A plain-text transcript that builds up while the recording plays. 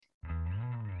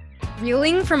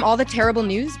Reeling from all the terrible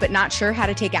news, but not sure how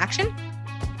to take action?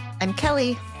 I'm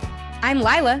Kelly. I'm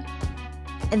Lila.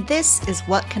 And this is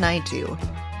What Can I Do?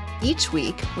 Each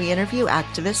week, we interview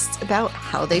activists about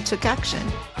how they took action,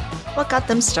 what got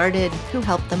them started, who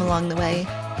helped them along the way,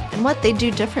 and what they'd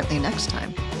do differently next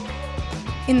time.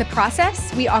 In the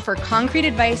process, we offer concrete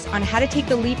advice on how to take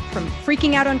the leap from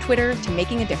freaking out on Twitter to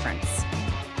making a difference.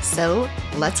 So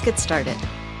let's get started.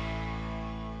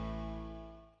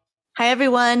 Hi,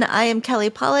 everyone. I am Kelly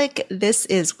Pollack. This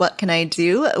is What Can I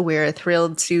Do? We're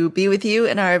thrilled to be with you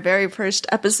in our very first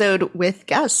episode with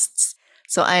guests.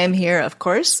 So I am here, of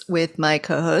course, with my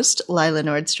co-host, Lila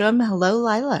Nordstrom. Hello,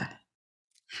 Lila.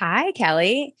 Hi,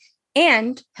 Kelly.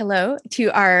 And hello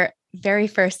to our very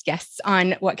first guests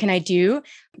on What Can I Do?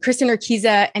 Kristin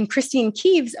Urquiza and Kristin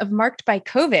Keeves of Marked by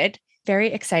COVID. Very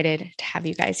excited to have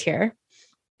you guys here.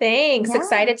 Thanks. Yeah.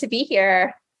 Excited to be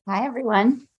here. Hi,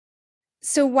 everyone.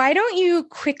 So why don't you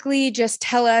quickly just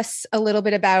tell us a little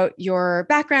bit about your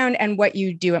background and what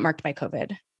you do at Marked by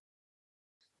COVID?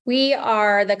 We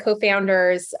are the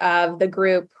co-founders of the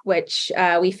group, which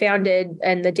we founded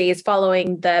in the days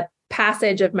following the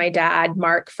passage of my dad,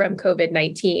 Mark, from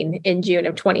COVID-19 in June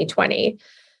of 2020.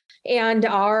 And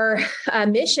our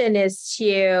mission is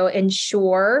to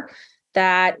ensure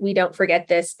that we don't forget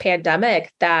this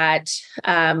pandemic, that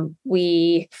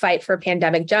we fight for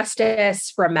pandemic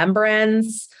justice,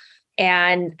 remembrance,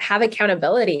 and have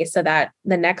accountability so that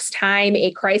the next time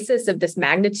a crisis of this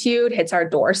magnitude hits our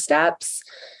doorsteps,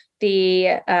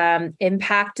 the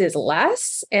impact is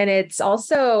less and it's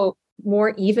also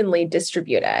more evenly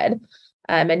distributed.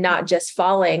 And not just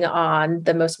falling on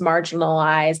the most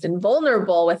marginalized and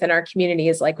vulnerable within our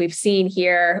communities, like we've seen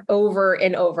here over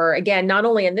and over again, not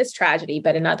only in this tragedy,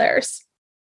 but in others.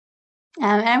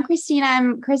 And I'm Kristin.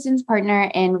 I'm Kristin's partner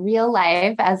in real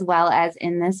life, as well as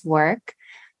in this work.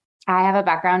 I have a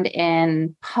background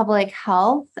in public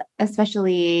health,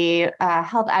 especially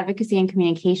health advocacy and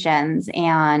communications.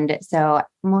 And so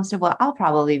most of what I'll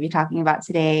probably be talking about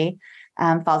today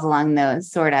falls along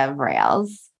those sort of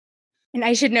rails. And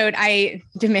I should note, I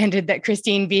demanded that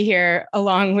Kristin be here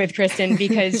along with Kristin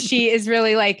because she is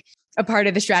really like a part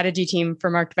of the strategy team for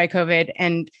Marked by COVID.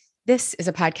 And this is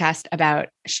a podcast about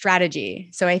strategy.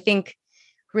 So I think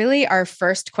really our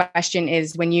first question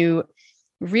is when you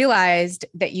realized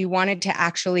that you wanted to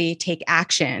actually take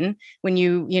action, when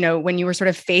you were sort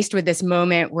of faced with this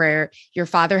moment where your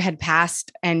father had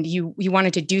passed and you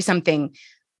wanted to do something,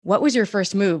 what was your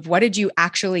first move? What did you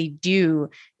actually do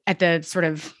at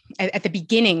the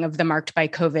beginning of the Marked by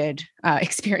COVID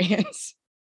experience?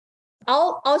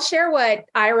 I'll share what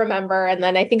I remember, and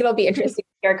then I think it'll be interesting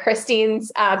to hear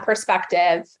Kristin's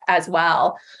perspective as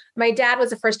well. My dad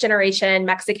was a first-generation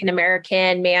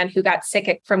Mexican-American man who got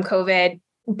sick from COVID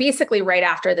basically right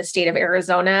after the state of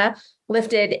Arizona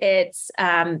lifted its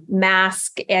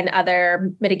mask and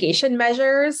other mitigation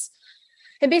measures.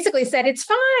 And basically said, it's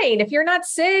fine. If you're not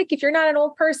sick, if you're not an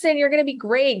old person, you're going to be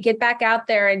great. Get back out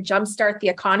there and jumpstart the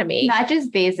economy. Not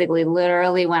just basically,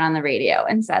 literally went on the radio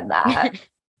and said that.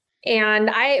 And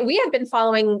we had been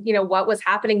following, what was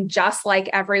happening just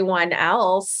like everyone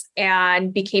else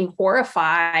and became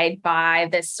horrified by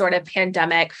this sort of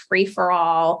pandemic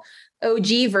free-for-all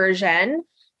OG version.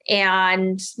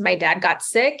 And my dad got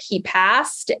sick. He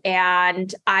passed.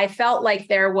 And I felt like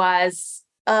there was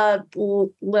a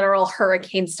literal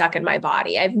hurricane stuck in my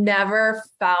body. I've never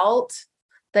felt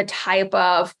the type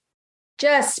of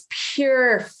just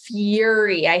pure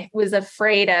fury. I was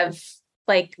afraid of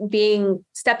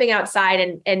stepping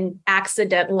outside and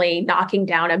accidentally knocking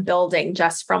down a building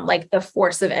just from the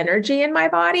force of energy in my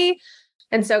body.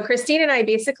 And so Kristin and I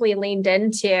basically leaned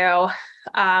into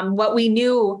what we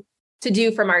knew to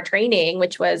do from our training,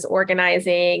 which was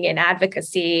organizing and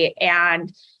advocacy.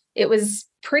 And it was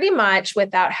pretty much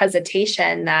without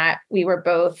hesitation that we were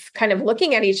both kind of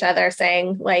looking at each other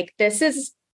saying, this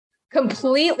is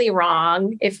completely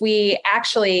wrong. If we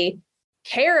actually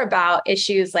care about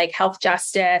issues like health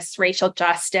justice, racial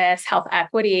justice, health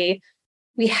equity,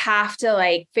 we have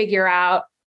to figure out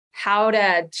how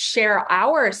to share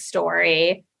our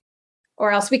story,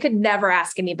 or else we could never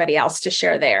ask anybody else to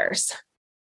share theirs.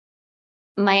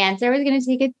 My answer was going to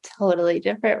take a totally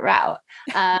different route.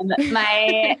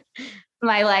 My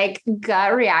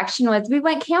gut reaction was we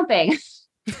went camping.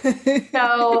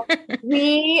 So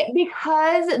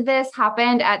because this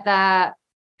happened at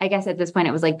I guess at this point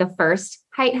it was the first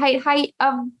height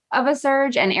of a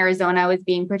surge, and Arizona was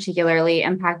being particularly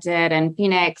impacted, and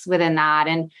Phoenix within that,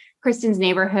 and Kristin's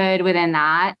neighborhood within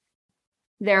that.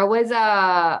 There was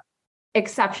a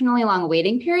exceptionally long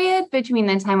waiting period between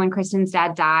the time when Kristin's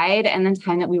dad died and the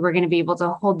time that we were going to be able to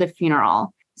hold the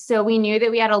funeral. So we knew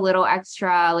that we had a little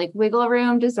extra like wiggle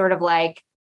room to sort of like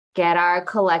get our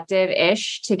collective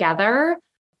ish together,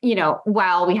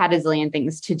 while we had a zillion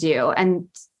things to do. And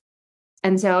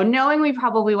so knowing we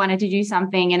probably wanted to do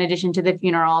something in addition to the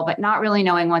funeral, but not really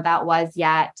knowing what that was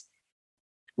yet,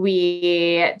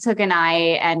 we took a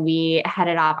night and we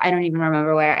headed off. I don't even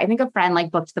remember where. I think a friend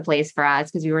like booked the place for us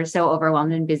because we were so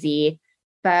overwhelmed and busy.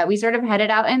 But we sort of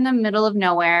headed out in the middle of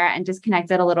nowhere and just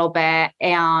connected a little bit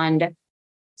and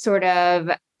sort of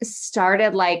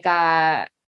started like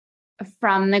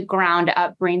from the ground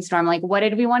up brainstorm. Like, what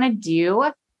did we want to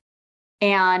do?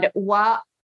 And what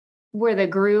were the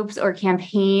groups or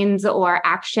campaigns or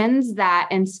actions that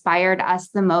inspired us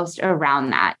the most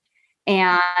around that?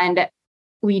 And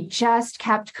we just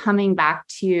kept coming back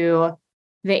to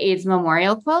the AIDS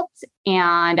memorial quilt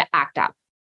and ACT UP.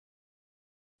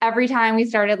 Every time we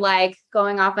started like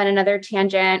going off on another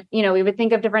tangent, we would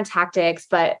think of different tactics,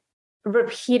 but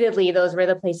repeatedly, those were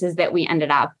the places that we ended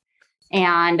up.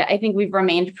 And I think we've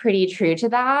remained pretty true to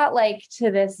that, like to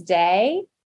this day.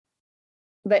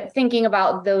 But thinking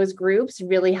about those groups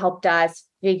really helped us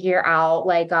figure out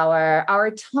like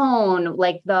our tone,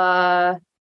 like the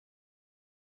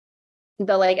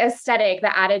like aesthetic,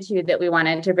 the attitude that we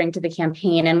wanted to bring to the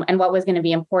campaign, and what was going to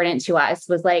be important to us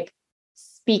was like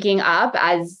speaking up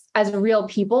as real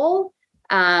people,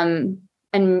 and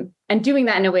doing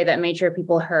that in a way that made sure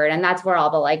people heard. And that's where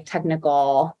all the like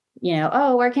technical,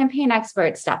 we're campaign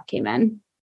experts stuff came in.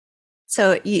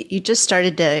 So you just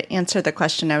started to answer the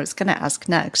question I was going to ask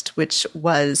next, which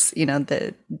was,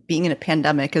 the being in a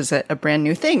pandemic is a brand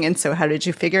new thing. And so how did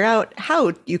you figure out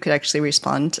how you could actually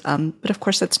respond? But of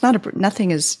course, that's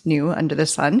nothing is new under the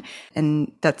sun.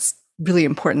 And that's really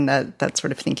important, that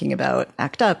sort of thinking about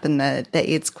ACT UP and the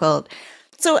AIDS quilt.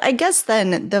 So I guess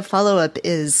then the follow-up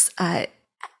is,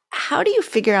 how do you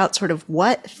figure out sort of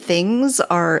what things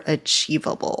are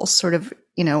achievable? Sort of,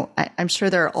 I'm sure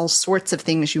there are all sorts of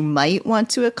things you might want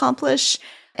to accomplish.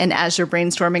 And as you're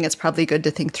brainstorming, it's probably good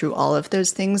to think through all of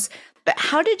those things. But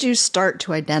how did you start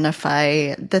to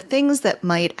identify the things that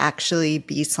might actually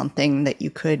be something that you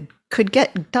could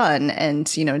get done? And,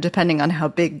 depending on how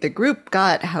big the group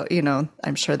got,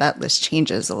 I'm sure that list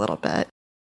changes a little bit.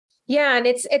 Yeah. And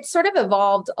it's sort of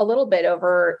evolved a little bit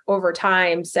over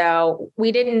time. So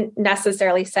we didn't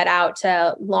necessarily set out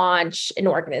to launch an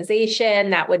organization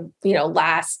that would,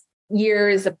 last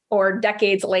years or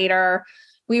decades later.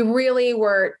 We really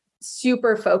were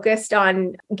super focused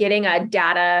on getting a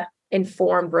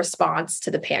data-informed response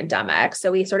to the pandemic.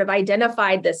 So we sort of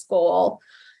identified this goal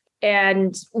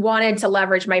and wanted to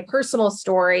leverage my personal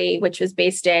story, which was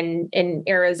based in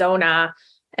Arizona.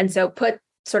 And so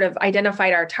sort of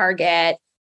identified our target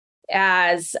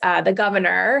as the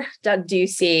governor, Doug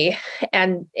Ducey,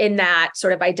 and in that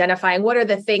sort of identifying what are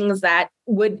the things that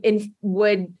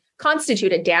would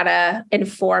constitute a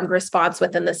data-informed response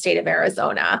within the state of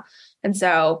Arizona. And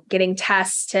so getting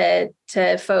tests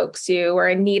to folks who are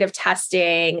in need of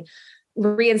testing,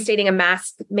 reinstating a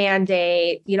mask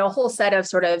mandate, a whole set of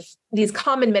sort of these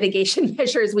common mitigation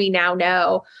measures we now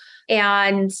know.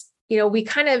 And, we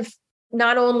kind of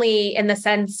not only in the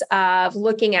sense of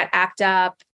looking at ACT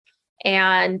UP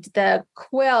and the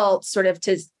quilt sort of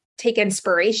to take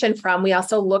inspiration from, we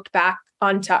also looked back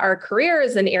onto our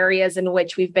careers and areas in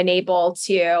which we've been able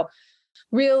to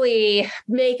really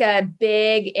make a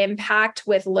big impact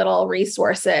with little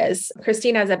resources.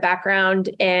 Kristin has a background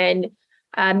in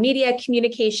media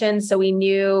communications, so we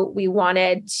knew we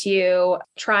wanted to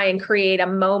try and create a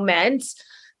moment,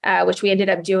 which we ended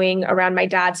up doing around my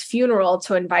dad's funeral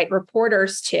to invite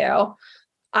reporters to.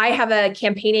 I have a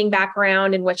campaigning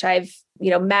background in which I've,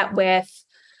 met with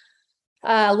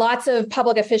lots of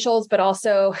public officials, but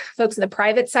also folks in the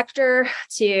private sector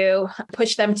to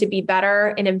push them to be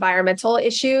better in environmental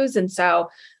issues. And so,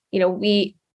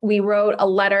 we wrote a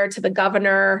letter to the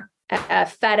governor,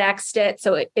 FedExed it.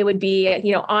 So it would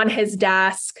be, on his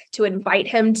desk to invite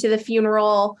him to the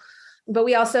funeral. But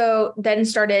we also then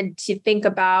started to think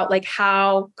about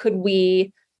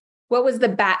what was the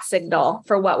bat signal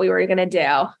for what we were going to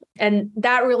do? And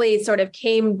that really sort of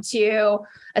came to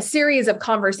a series of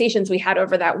conversations we had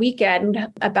over that weekend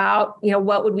about,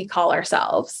 what would we call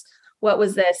ourselves? What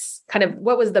was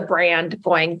the brand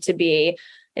going to be?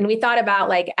 And we thought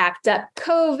about ACT UP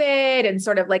COVID and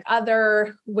sort of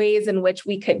other ways in which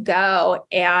we could go.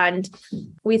 And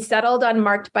we settled on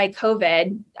Marked by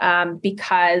COVID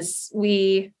because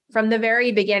we, from the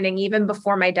very beginning, even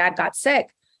before my dad got sick,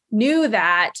 knew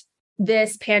that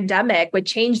this pandemic would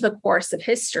change the course of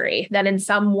history, that in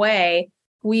some way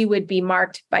we would be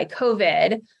marked by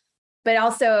COVID. But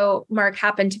also Mark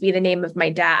happened to be the name of my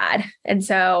dad. And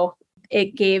so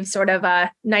it gave sort of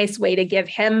a nice way to give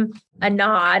him a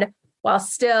nod while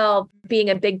still being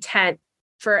a big tent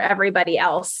for everybody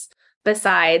else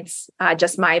besides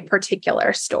just my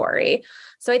particular story.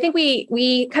 So I think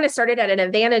we kind of started at an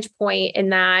advantage point in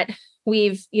that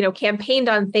we've, campaigned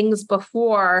on things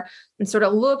before and sort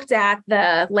of looked at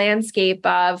the landscape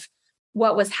of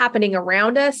what was happening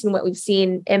around us and what we've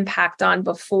seen impact on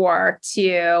before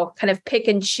to kind of pick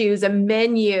and choose a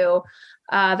menu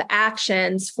of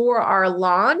actions for our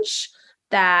launch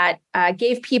that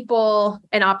gave people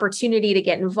an opportunity to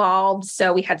get involved.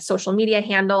 So we had social media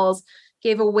handles,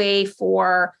 gave a way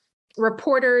for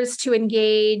reporters to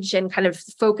engage and kind of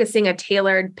focusing a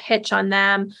tailored pitch on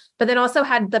them, but then also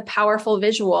had the powerful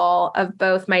visual of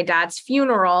both my dad's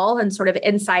funeral and sort of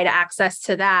inside access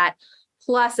to that,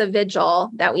 plus a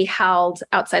vigil that we held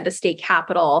outside the state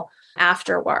capitol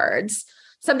afterwards.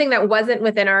 Something that wasn't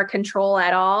within our control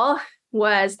at all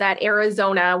was that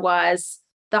Arizona was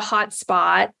the hot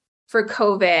spot for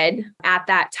COVID at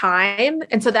that time.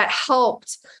 And so that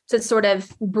helped to sort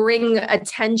of bring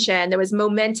attention. There was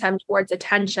momentum towards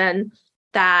attention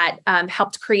that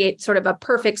helped create sort of a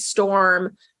perfect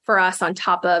storm for us on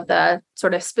top of the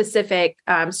sort of specific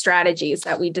strategies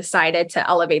that we decided to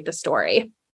elevate the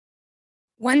story.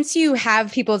 Once you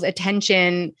have people's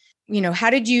attention, how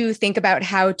did you think about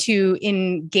how to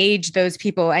engage those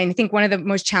people? I think one of the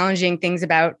most challenging things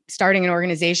about starting an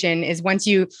organization is once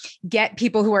you get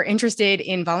people who are interested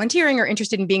in volunteering or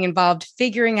interested in being involved,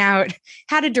 figuring out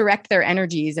how to direct their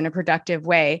energies in a productive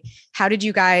way. How did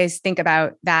you guys think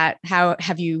about that? How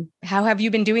have you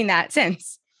been doing that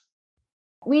since?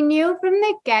 We knew from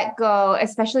the get-go,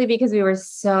 especially because we were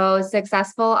so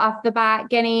successful off the bat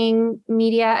getting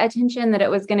media attention, that it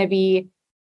was going to be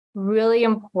really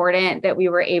important that we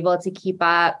were able to keep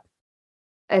up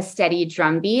a steady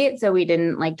drumbeat so we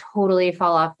didn't totally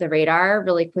fall off the radar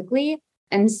really quickly.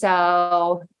 And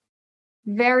so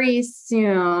very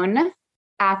soon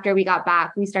after we got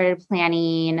back, we started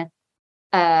planning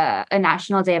a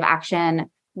National Day of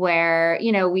Action where,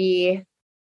 we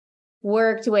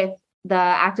worked with the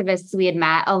activists we had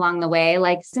met along the way,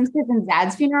 since Kristen's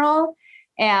dad's funeral,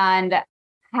 and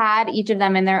had each of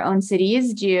them in their own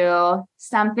cities do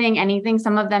something, anything.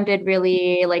 Some of them did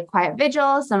really quiet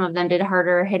vigils. Some of them did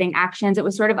harder hitting actions. It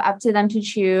was sort of up to them to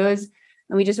choose.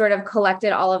 And we just sort of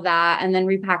collected all of that and then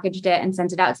repackaged it and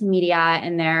sent it out to media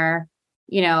in their,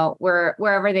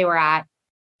 wherever they were at,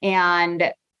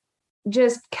 and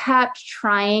just kept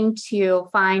trying to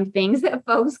find things that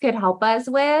folks could help us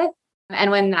with. And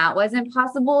when that wasn't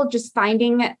possible, just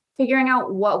figuring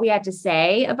out what we had to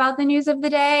say about the news of the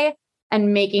day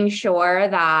and making sure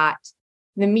that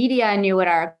the media knew what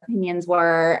our opinions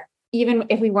were, even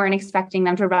if we weren't expecting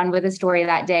them to run with a story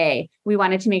that day. We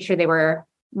wanted to make sure they were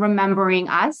remembering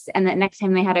us and that next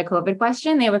time they had a COVID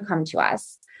question, they would come to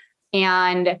us.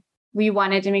 And we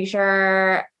wanted to make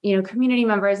sure, community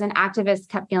members and activists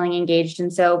kept feeling engaged.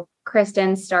 And so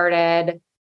Kristin started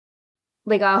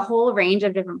a whole range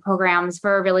of different programs.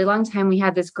 For a really long time, we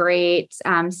had this great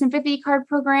sympathy card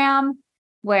program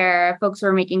where folks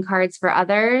were making cards for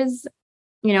others,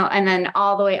 and then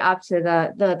all the way up to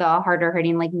the harder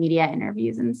hitting media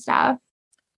interviews and stuff.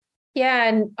 Yeah.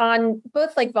 And on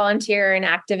both volunteer and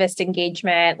activist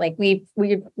engagement,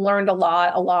 we've learned a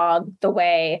lot along the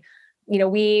way.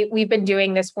 We've been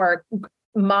doing this work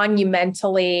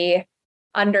monumentally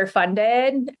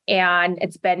underfunded, and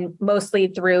it's been mostly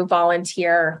through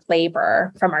volunteer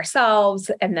labor from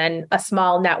ourselves and then a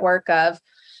small network of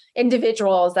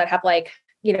individuals that have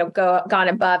gone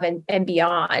above and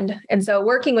beyond. And so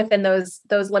working within those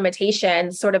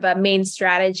limitations, sort of a main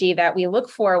strategy that we look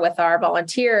for with our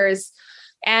volunteers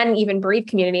and even bereaved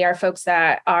community are folks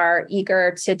that are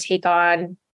eager to take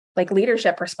on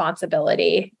leadership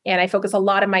responsibility. And I focus a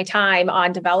lot of my time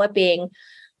on developing,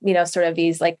 sort of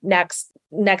these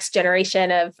next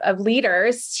generation of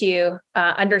leaders to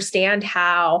understand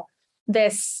how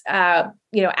this,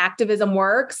 activism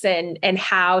works and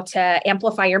how to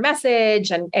amplify your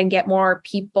message and get more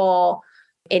people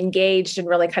engaged and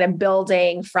really kind of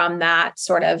building from that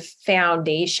sort of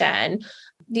foundation.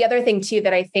 The other thing too,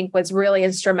 that I think was really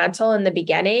instrumental in the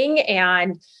beginning,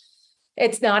 and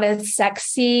it's not a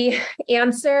sexy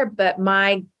answer, but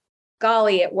my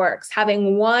golly, it works.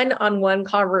 Having one-on-one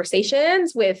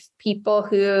conversations with people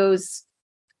whose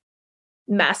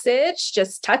message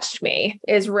just touched me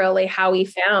is really how we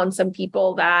found some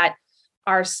people that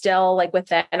are still like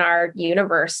within our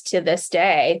universe to this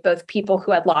day, both people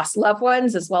who had lost loved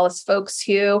ones as well as folks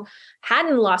who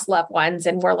hadn't lost loved ones.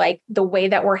 And we're like, the way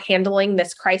that we're handling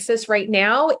this crisis right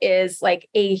now is like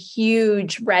a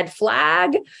huge red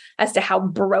flag as to how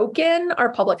broken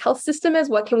our public health system is.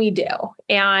 What can we do?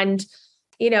 And,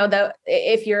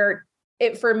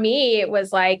 for me, it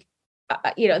was like,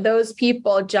 those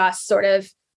people just sort of,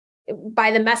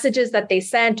 by the messages that they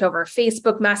sent over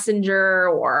Facebook Messenger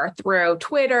or through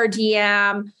Twitter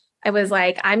DM, I was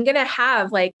like, I'm going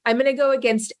to go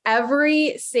against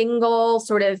every single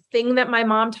sort of thing that my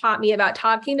mom taught me about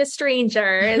talking to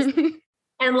strangers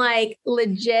and like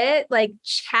legit like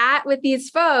chat with these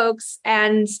folks,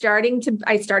 and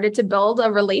I started to build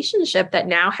a relationship that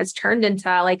now has turned into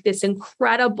like this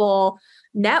incredible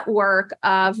network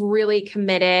of really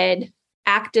committed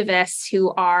activists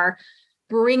who are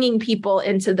bringing people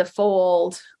into the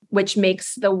fold, which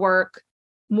makes the work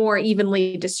more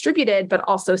evenly distributed, but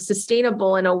also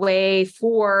sustainable in a way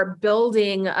for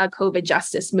building a COVID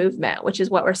justice movement, which is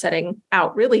what we're setting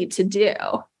out really to do.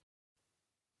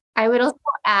 I would also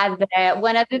add that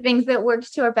one of the things that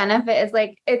works to our benefit is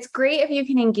like, it's great if you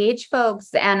can engage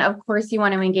folks. And of course you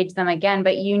want to engage them again,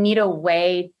 but you need a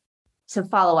way to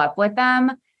follow up with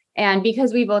them. And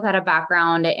because we both had a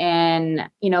background in,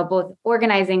 both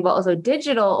organizing, but also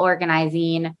digital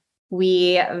organizing,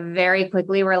 we very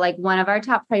quickly were like, one of our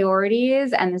top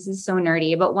priorities, and this is so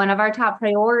nerdy, but one of our top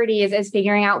priorities is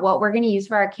figuring out what we're going to use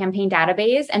for our campaign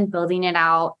database and building it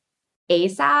out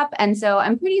ASAP. And so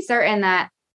I'm pretty certain that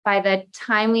by the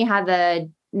time we had the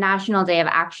National Day of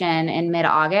Action in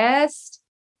mid-August,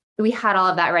 we had all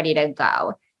of that ready to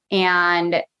go.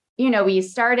 And we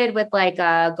started with like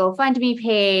a GoFundMe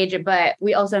page, but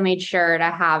we also made sure to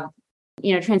have,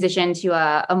 transition to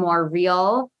a more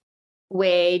real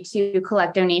way to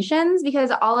collect donations, because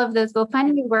all of those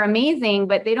GoFundMe were amazing,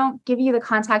 but they don't give you the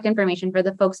contact information for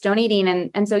the folks donating.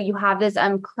 And so you have this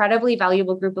incredibly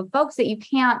valuable group of folks that you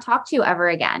can't talk to ever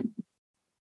again.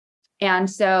 And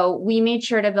so we made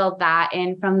sure to build that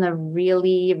in from the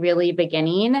really, really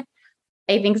beginning.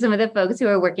 I think some of the folks who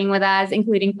are working with us,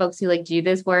 including folks who like do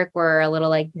this work, were a little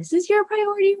like, this is your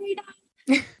priority right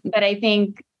now. But I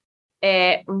think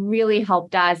it really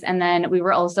helped us. And then we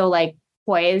were also like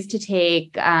poised to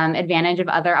take advantage of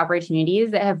other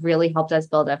opportunities that have really helped us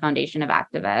build a foundation of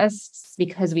activists,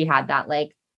 because we had that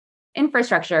like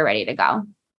infrastructure ready to go.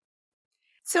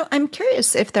 So I'm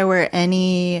curious if there were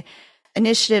any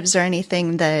initiatives or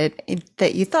anything that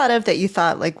you thought of that you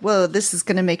thought like, whoa, this is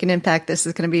going to make an impact, this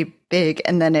is going to be big,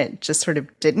 and then it just sort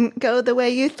of didn't go the way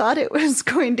you thought it was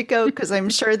going to go, because I'm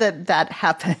sure that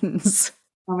happens.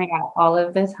 Oh my God, all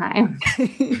of the time.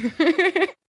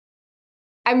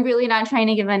 I'm really not trying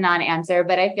to give a non-answer,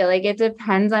 but I feel like it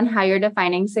depends on how you're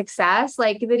defining success.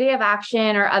 Like the Day of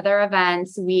Action or other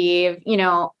events, we've,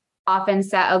 often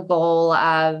set a goal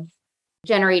of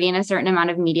generating a certain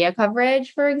amount of media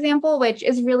coverage, for example, which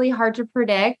is really hard to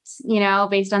predict,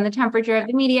 based on the temperature of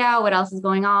the media, what else is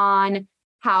going on,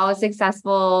 how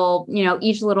successful,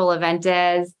 each little event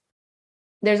is.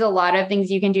 There's a lot of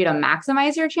things you can do to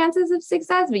maximize your chances of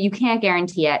success, but you can't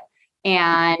guarantee it.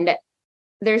 And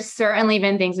there's certainly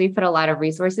been things we put a lot of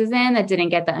resources in that didn't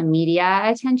get the media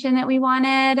attention that we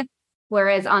wanted.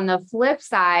 Whereas on the flip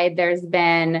side, there's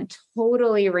been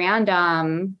totally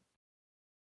random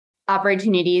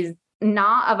opportunities,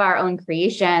 not of our own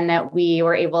creation, that we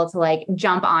were able to like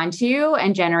jump onto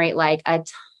and generate like a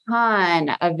ton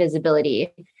of visibility.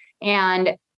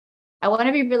 And I want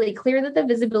to be really clear that the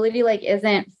visibility like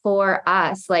isn't for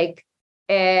us. Like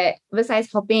it,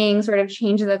 besides helping sort of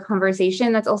change the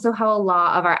conversation, that's also how a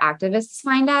lot of our activists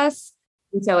find us.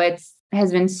 And so it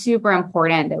has been super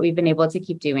important that we've been able to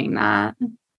keep doing that.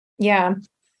 Yeah.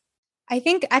 I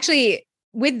think actually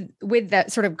with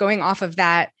that sort of going off of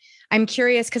that, I'm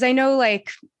curious because I know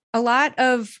like a lot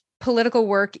of political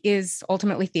work is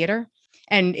ultimately theater,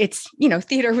 and it's,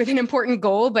 theater with an important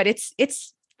goal, but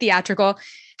it's theatrical.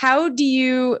 How do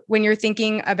you, when you're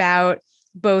thinking about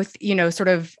both, sort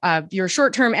of your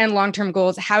short-term and long-term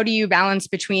goals, how do you balance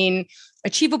between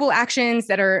achievable actions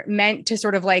that are meant to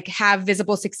sort of like have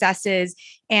visible successes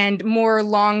and more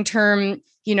long-term,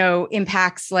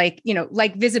 impacts like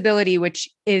visibility, which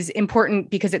is important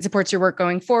because it supports your work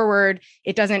going forward.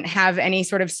 It doesn't have any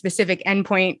sort of specific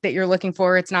endpoint that you're looking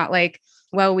for. It's not like,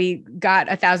 well, we got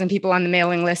 1,000 people on the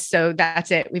mailing list, so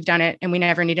that's it. We've done it and we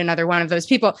never need another one of those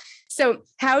people. So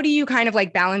how do you kind of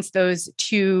like balance those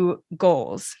two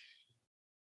goals?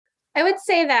 I would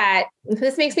say that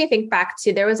this makes me think back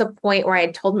to, there was a point where I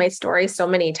had told my story so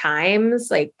many times,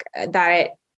 like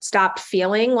that stopped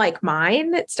feeling like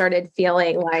mine. It started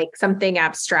feeling like something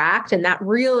abstract. And that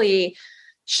really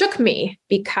shook me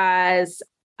because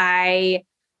I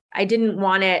didn't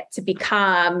want it to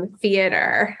become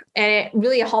theater. And it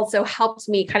really also helped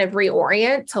me kind of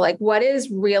reorient to like, what is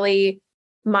really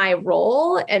my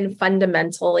role and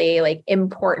fundamentally like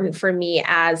important for me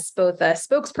as both a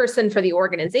spokesperson for the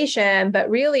organization, but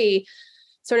really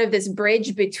sort of this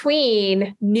bridge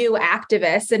between new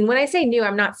activists. And when I say new,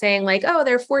 I'm not saying like, oh,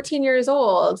 they're 14 years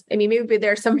old. I mean, maybe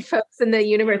there's some folks in the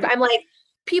universe. I'm like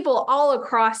people all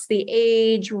across the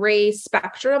age, race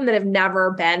spectrum that have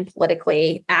never been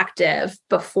politically active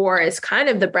before is kind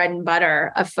of the bread and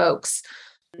butter of folks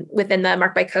within the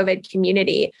Marked by COVID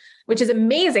community, which is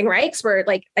amazing, right? Because we're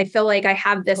like, I feel like I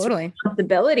have this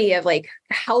responsibility of like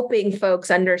helping folks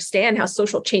understand how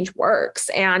social change works.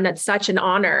 And that's such an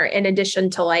honor in addition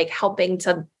to like helping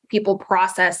to people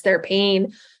process their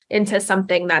pain into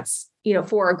something that's, you know,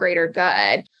 for a greater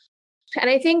good. And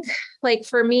I think like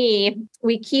for me,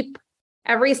 we keep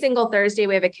every single Thursday,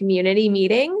 we have a community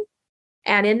meeting.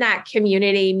 And in that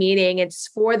community meeting, it's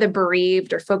for the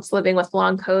bereaved or folks living with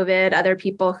long COVID, other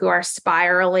people who are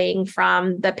spiraling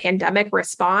from the pandemic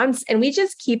response. And we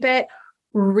just keep it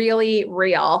really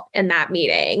real in that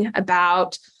meeting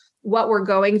about what we're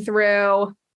going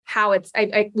through, how it's,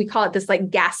 we call it this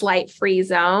like gaslight free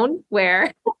zone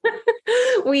where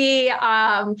we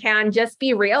can just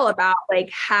be real about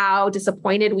like how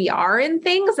disappointed we are in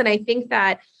things. And I think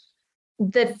that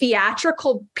the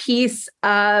theatrical piece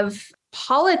of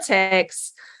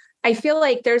politics, I feel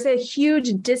like there's a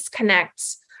huge disconnect,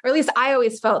 or at least I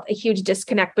always felt a huge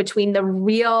disconnect between the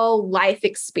real life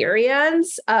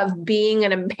experience of being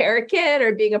an American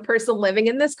or being a person living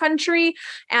in this country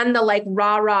and the like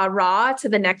rah, rah, rah to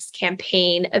the next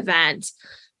campaign event.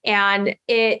 And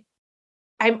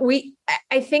I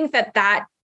think that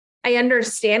I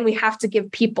understand we have to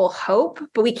give people hope,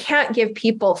 but we can't give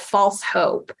people false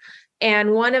hope.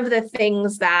 And one of the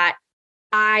things that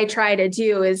I try to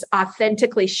do is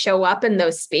authentically show up in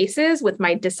those spaces with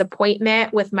my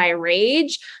disappointment, with my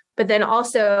rage, but then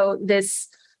also this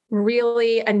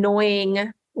really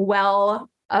annoying well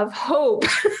of hope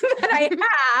that I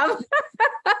have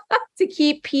to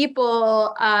keep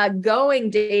people going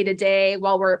day to day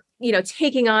while we're, you know,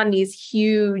 taking on these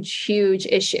huge, huge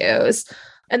issues.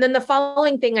 And then the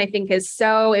following thing I think is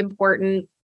so important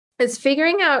is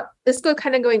figuring out,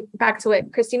 going back to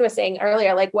what Kristin was saying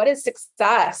earlier, like what is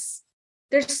success?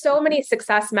 There's so many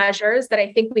success measures that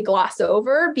I think we gloss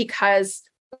over because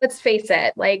let's face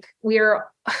it, like we're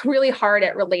really hard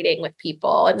at relating with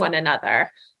people and one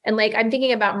another. And like, I'm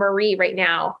thinking about Marie right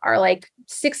now, our like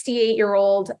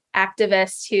 68-year-old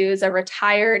activist who's a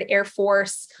retired Air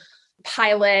Force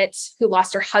pilot who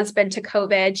lost her husband to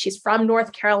COVID. She's from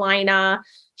North Carolina.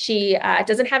 She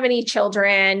doesn't have any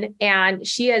children, and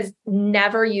she has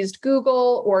never used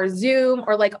Google or Zoom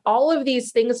or like all of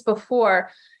these things before.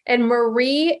 And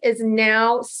Marie is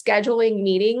now scheduling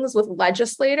meetings with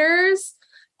legislators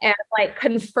and like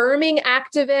confirming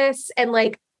activists and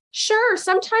like, sure,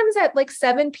 sometimes at like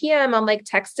 7 p.m. I'm like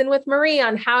texting with Marie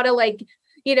on how to like,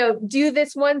 you know, do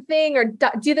this one thing or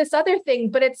do this other thing.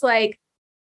 But it's like,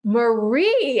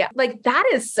 Marie, like that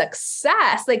is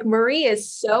success. Like Marie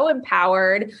is so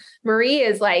empowered. Marie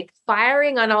is like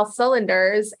firing on all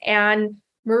cylinders. And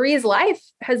Marie's life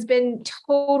has been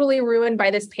totally ruined by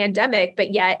this pandemic,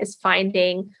 but yet is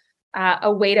finding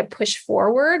a way to push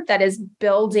forward that is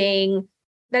building,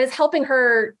 that is helping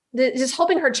her, just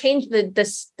helping her change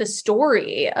the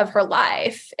story of her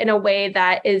life in a way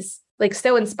that is like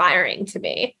so inspiring to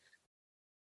me.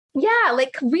 Yeah,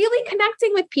 like really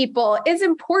connecting with people is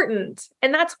important.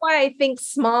 And that's why I think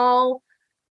small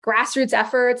grassroots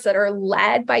efforts that are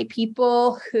led by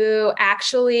people who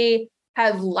actually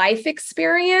have life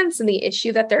experience in the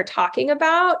issue that they're talking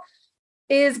about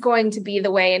is going to be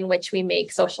the way in which we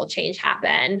make social change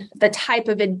happen. The type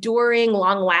of enduring,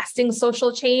 long-lasting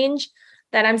social change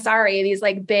that, I'm sorry, these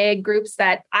like big groups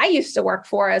that I used to work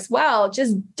for as well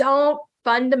just don't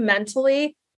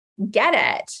fundamentally get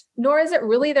it, nor is it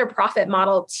really their profit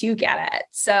model to get it.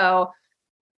 So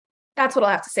that's what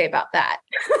I'll have to say about that.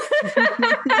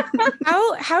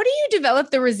 How do you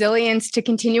develop the resilience to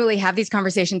continually have these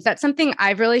conversations? That's something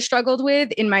I've really struggled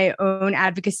with in my own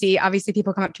advocacy. Obviously,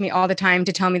 people come up to me all the time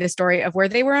to tell me the story of where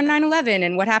they were on 9/11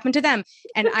 and what happened to them.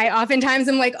 And I oftentimes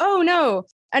am like, oh no,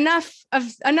 enough of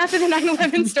the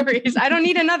 9/11 stories. I don't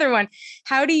need another one.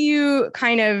 How do you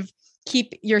kind of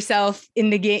keep yourself in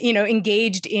the game, you know,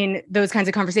 engaged in those kinds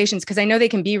of conversations? Because I know they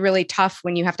can be really tough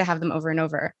when you have to have them over and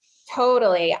over.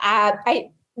 Totally.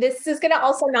 This is going to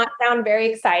also not sound very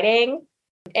exciting,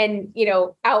 and,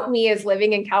 out me as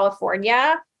living in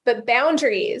California, but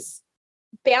boundaries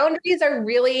are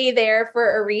really there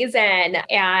for a reason.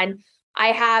 And I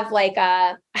have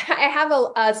a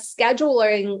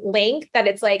scheduling link that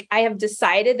it's like, I have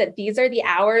decided that these are the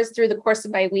hours through the course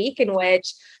of my week in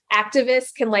which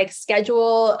activists can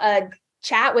schedule a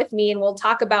chat with me and we'll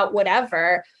talk about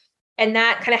whatever. And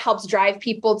that kind of helps drive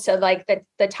people to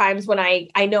the times when I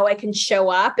know I can show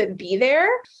up and be there.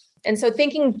 And so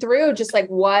thinking through just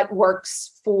what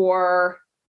works for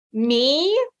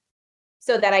me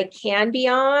so that I can be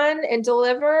on and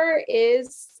deliver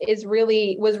was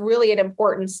really an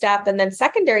important step. And then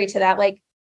secondary to that, I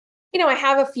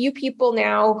have a few people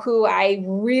now who I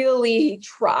really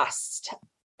trust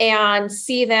and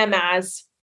see them as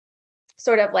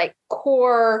sort of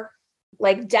core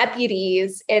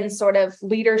deputies in sort of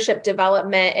leadership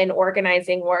development and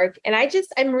organizing work. And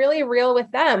I'm really real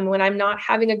with them when I'm not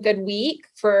having a good week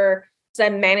so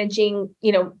I'm managing,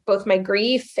 both my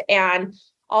grief and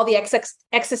all the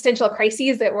existential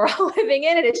crises that we're all living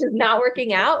in, and it's just not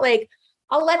working out.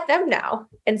 I'll let them know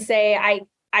and say,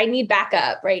 I need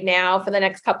backup right now for the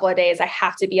next couple of days. I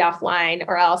have to be offline,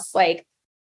 or else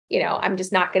I'm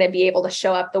just not going to be able to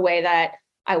show up the way that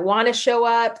I want to show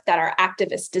up, that our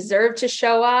activists deserve to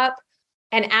show up.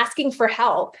 And asking for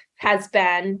help has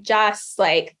been just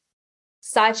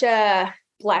such a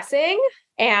blessing.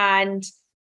 And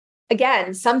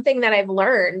again, something that I've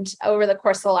learned over the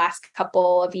course of the last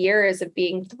couple of years of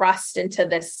being thrust into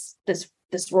this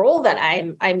role that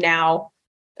I'm now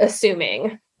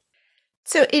assuming.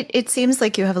 So it seems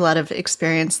like you have a lot of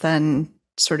experience then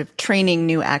sort of training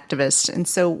new activists. And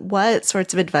so what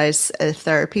sorts of advice, if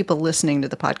there are people listening to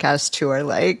the podcast who are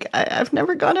I've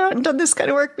never gone out and done this kind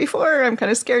of work before, I'm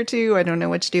kind of scared to, I don't know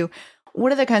what to do.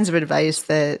 What are the kinds of advice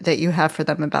that you have for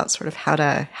them about sort of how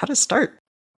to start?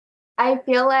 I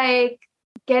feel like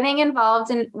getting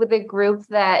involved with a group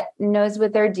that knows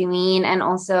what they're doing and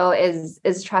also is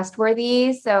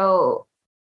trustworthy. So,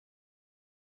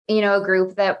 a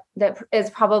group that is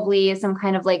probably some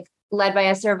kind of led by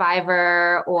a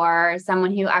survivor or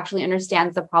someone who actually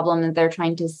understands the problem that they're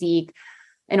trying to seek,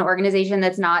 an organization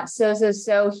that's not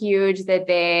so huge that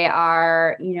they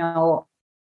are,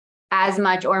 as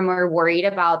much or more worried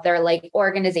about their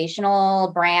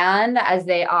organizational brand as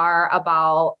they are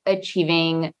about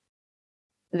achieving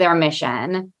their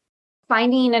mission.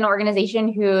 Finding an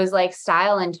organization whose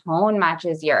style and tone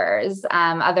matches yours.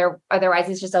 Otherwise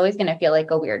it's just always going to feel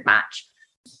like a weird match.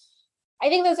 I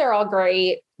think those are all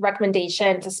great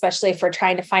recommendations, especially for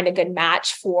trying to find a good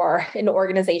match for an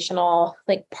organizational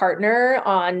partner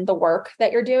on the work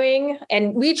that you're doing.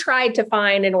 And we tried to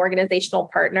find an organizational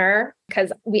partner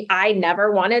because I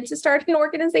never wanted to start an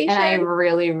organization. And I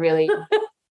really, really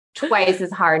twice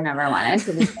as hard never wanted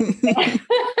to.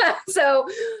 So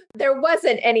there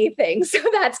wasn't anything. So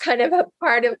that's kind of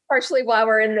partially why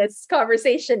we're in this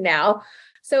conversation now.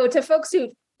 So to folks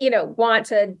who, want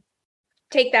to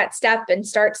take that step and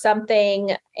start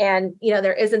something and,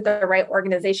 there isn't the right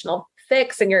organizational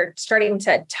fix and you're starting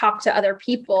to talk to other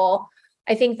people,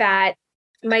 I think that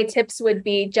my tips would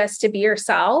be just to be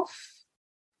yourself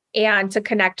and to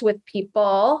connect with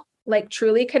people,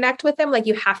 truly connect with them.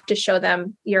 You have to show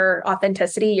them your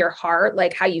authenticity, your heart,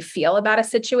 how you feel about a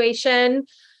situation,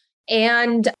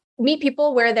 and meet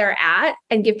people where they're at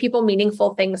and give people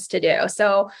meaningful things to do.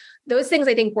 So those things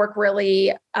I think work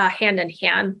really hand in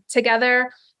hand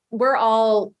together. We're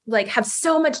all have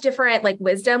so much different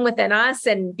wisdom within us.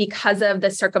 And because of the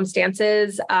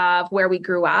circumstances of where we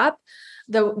grew up,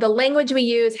 the language we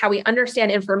use, how we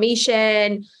understand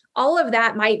information, all of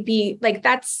that might be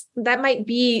that might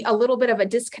be a little bit of a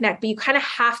disconnect, but you kind of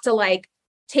have to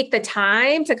take the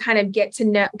time to kind of get to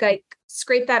know,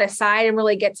 scrape that aside and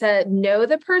really get to know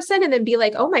the person and then be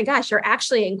oh my gosh, you're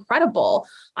actually incredible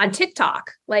on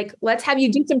TikTok. Let's have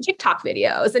you do some TikTok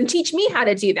videos and teach me how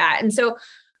to do that. And so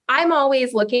I'm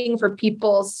always looking for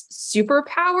people's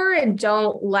superpower and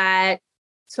don't let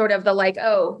sort of the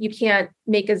oh, you can't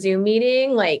make a Zoom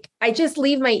meeting. I just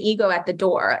leave my ego at the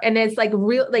door. And it's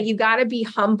real, you got to be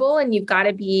humble and you've got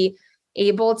to be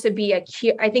able to be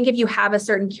I think if you have a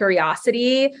certain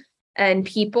curiosity and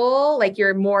people,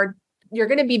 you're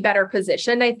going to be better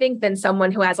positioned, I think, than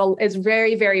someone who is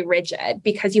very, very rigid,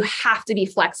 because you have to be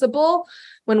flexible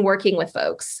when working with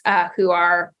folks who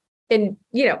are in,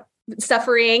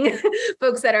 suffering,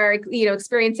 folks that are,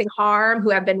 experiencing harm, who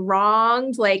have been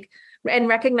wronged, and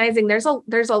recognizing there's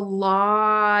a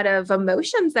lot of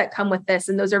emotions that come with this.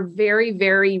 And those are very,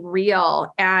 very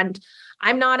real. And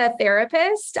I'm not a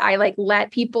therapist. I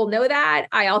let people know that.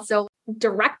 I also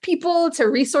direct people to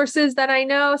resources that I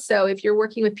know. So if you're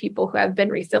working with people who have been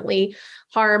recently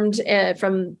harmed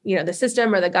from, the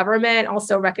system or the government,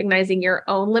 also recognizing your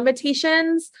own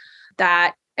limitations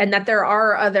and that there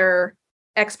are other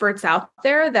experts out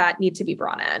there that need to be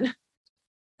brought in.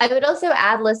 I would also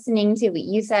add, listening to what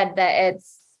you said, that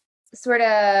it's sort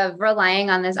of relying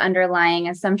on this underlying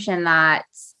assumption that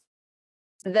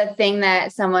the thing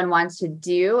that someone wants to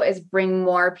do is bring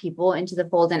more people into the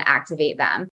fold and activate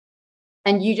them.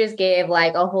 And you just gave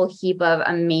like a whole heap of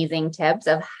amazing tips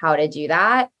of how to do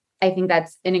that. I think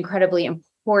that's an incredibly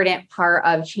important part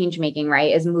of change making,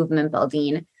 right? Is movement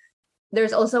building.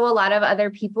 There's also a lot of other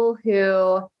people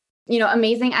who,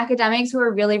 amazing academics who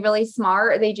are really, really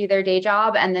smart. They do their day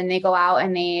job and then they go out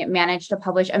and they manage to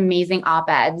publish amazing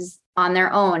op-eds on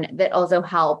their own that also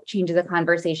help change the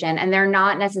conversation. And they're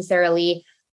not necessarily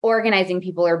organizing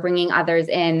people or bringing others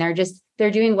in.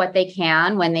 They're doing what they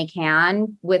can when they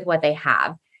can with what they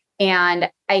have. And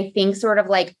I think sort of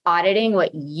like auditing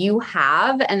what you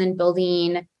have and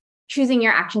then choosing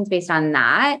your actions based on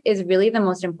that is really the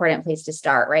most important place to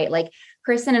start, right? Like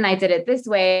Kristin and I did it this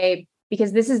way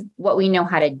because this is what we know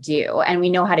how to do and we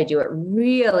know how to do it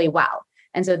really well.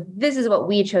 And so this is what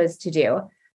we chose to do.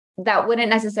 That wouldn't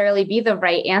necessarily be the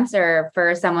right answer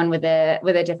for someone with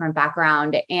a different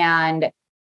background. And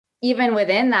even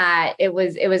within that, it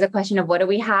was a question of what do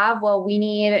we have? Well, we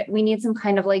need some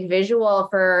kind of like visual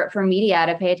for media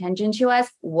to pay attention to us.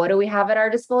 What do we have at our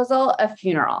disposal? A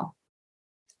funeral.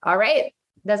 All right,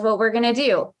 that's what we're going to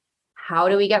do. How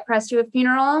do we get press to a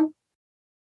funeral?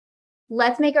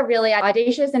 Let's make a really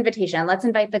audacious invitation. Let's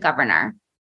invite the governor.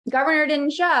 The governor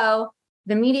didn't show.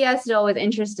 The media still was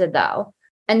interested though.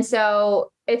 And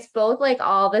so it's both like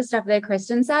all the stuff that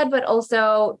Kristin said, but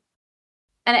also,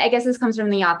 and I guess this comes from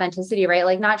the authenticity, right?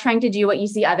 Like not trying to do what you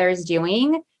see others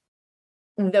doing,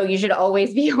 though you should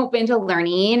always be open to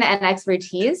learning and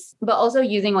expertise, but also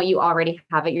using what you already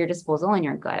have at your disposal and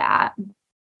you're good at.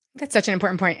 That's such an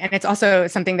important point. And it's also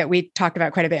something that we talked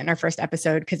about quite a bit in our first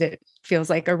episode, because it feels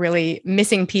like a really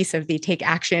missing piece of the take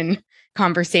action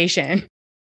conversation.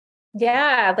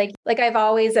 Yeah. Like I've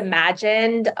always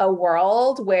imagined a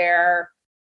world where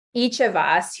each of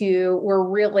us who were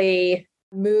really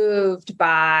moved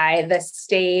by the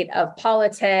state of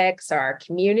politics or our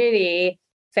community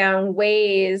found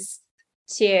ways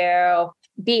to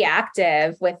be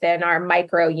active within our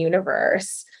micro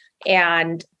universe.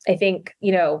 And I think,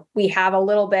 we have a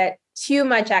little bit too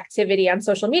much activity on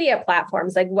social media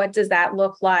platforms. Like, what does that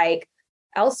look like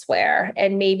elsewhere?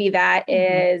 And maybe that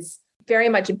is very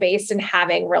much based in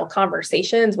having real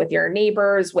conversations with your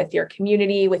neighbors, with your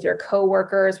community, with your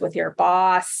coworkers, with your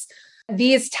boss,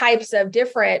 these types of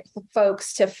different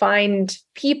folks, to find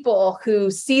people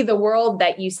who see the world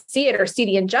that you see it or see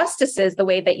the injustices the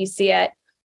way that you see it.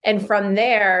 And from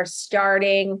there,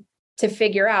 starting to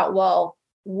figure out, well,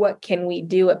 what can we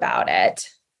do about it?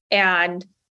 And,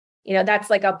 that's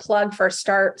like a plug for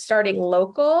starting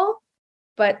local,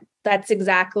 but that's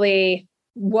exactly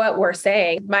what we're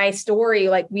saying. My story,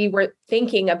 like we were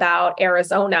thinking about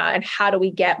Arizona and how do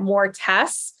we get more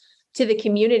tests to the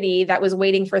community that was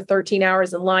waiting for 13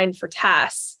 hours in line for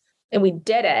tests. And we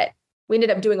did it. We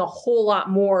ended up doing a whole lot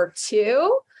more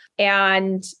too.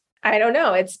 And I don't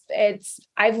know,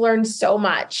 I've learned so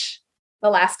much the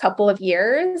last couple of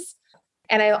years.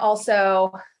 And I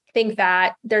also think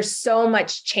that there's so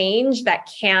much change that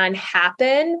can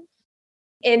happen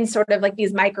in sort of like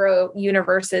these micro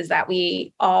universes that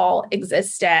we all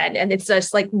exist in. And it's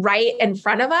just like right in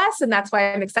front of us. And that's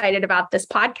why I'm excited about this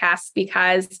podcast,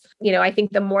 because, I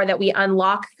think the more that we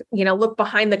unlock, look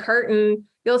behind the curtain,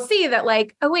 you'll see that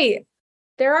like, oh, wait,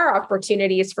 there are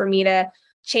opportunities for me to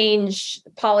change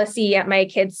policy at my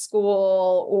kid's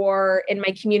school or in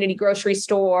my community grocery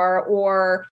store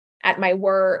or at my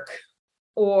work,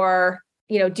 or,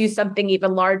 do something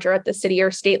even larger at the city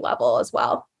or state level as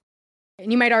well. And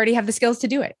you might already have the skills to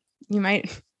do it. You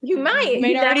might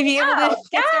already be able to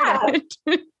get started.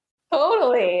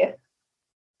 Totally.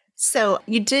 So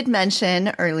you did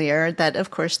mention earlier that, of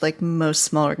course, like most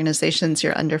small organizations,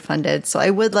 you're underfunded. So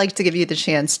I would like to give you the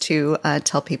chance to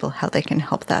tell people how they can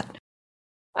help that.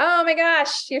 Oh my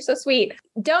gosh, you're so sweet.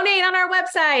 Donate on our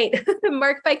website,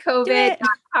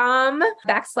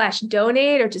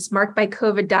 markedbycovid.com/donate, or just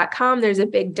markedbycovid.com. There's a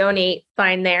big donate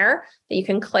sign there that you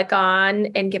can click on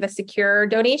and give a secure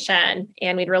donation.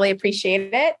 And we'd really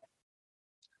appreciate it.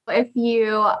 If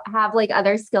you have like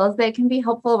other skills that can be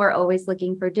helpful, we're always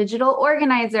looking for digital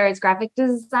organizers, graphic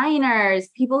designers,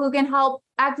 people who can help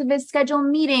activists schedule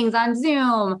meetings on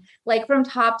Zoom. Like from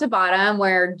top to bottom,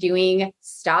 we're doing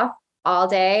stuff all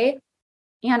day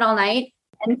and all night.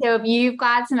 And so if you've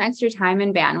got some extra time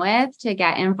and bandwidth to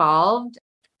get involved,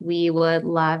 we would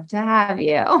love to have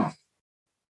you.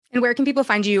 And where can people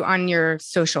find you on your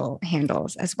social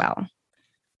handles as well?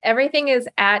 Everything is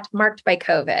at Marked by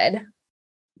COVID.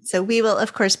 So we will,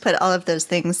 of course, put all of those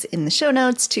things in the show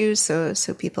notes too, so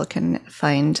people can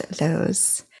find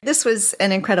those. This was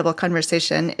an incredible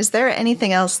conversation. Is there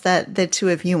anything else that the two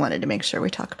of you wanted to make sure we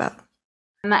talk about?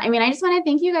 I just want to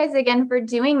thank you guys again for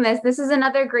doing this. This is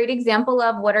another great example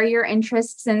of what are your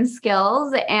interests and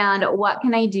skills and what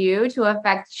can I do to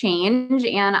affect change?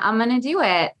 And I'm going to do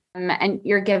it. And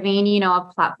you're giving, a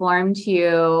platform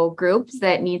to groups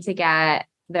that need to get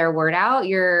their word out.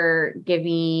 You're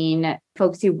giving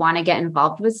folks who want to get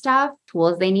involved with stuff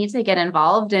tools they need to get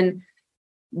involved. And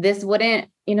this wouldn't,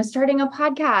 starting a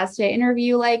podcast to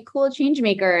interview like cool change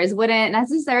makers wouldn't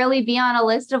necessarily be on a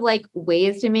list of like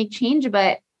ways to make change,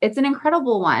 but it's an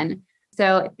incredible one.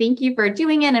 So thank you for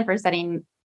doing it and for setting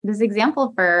this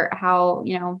example for how,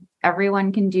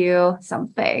 everyone can do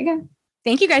something.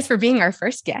 Thank you guys for being our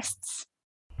first guests.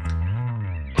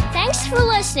 Thanks for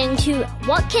listening to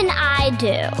What Can I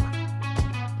Do?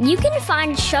 You can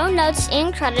find show notes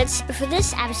and credits for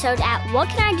this episode at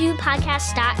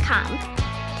whatcanidopodcast.com.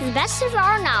 To the best of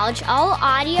our knowledge, all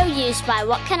audio used by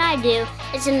What Can I Do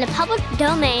is in the public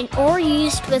domain or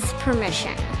used with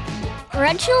permission.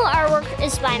 Original artwork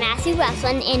is by Matthew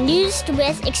Wethlin and used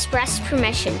with express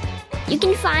permission. You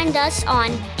can find us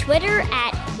on Twitter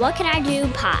at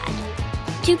WhatCanIDoPod.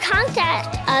 To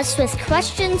contact us with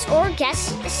questions or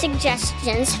guest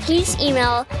suggestions, please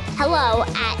email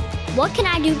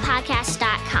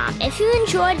hello@whatcanidopodcast.com. If you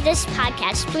enjoyed this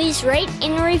podcast, please rate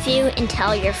and review and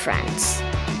tell your friends.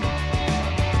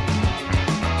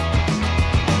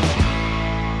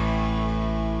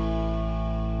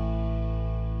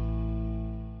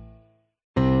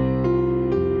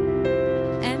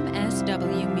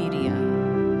 MSW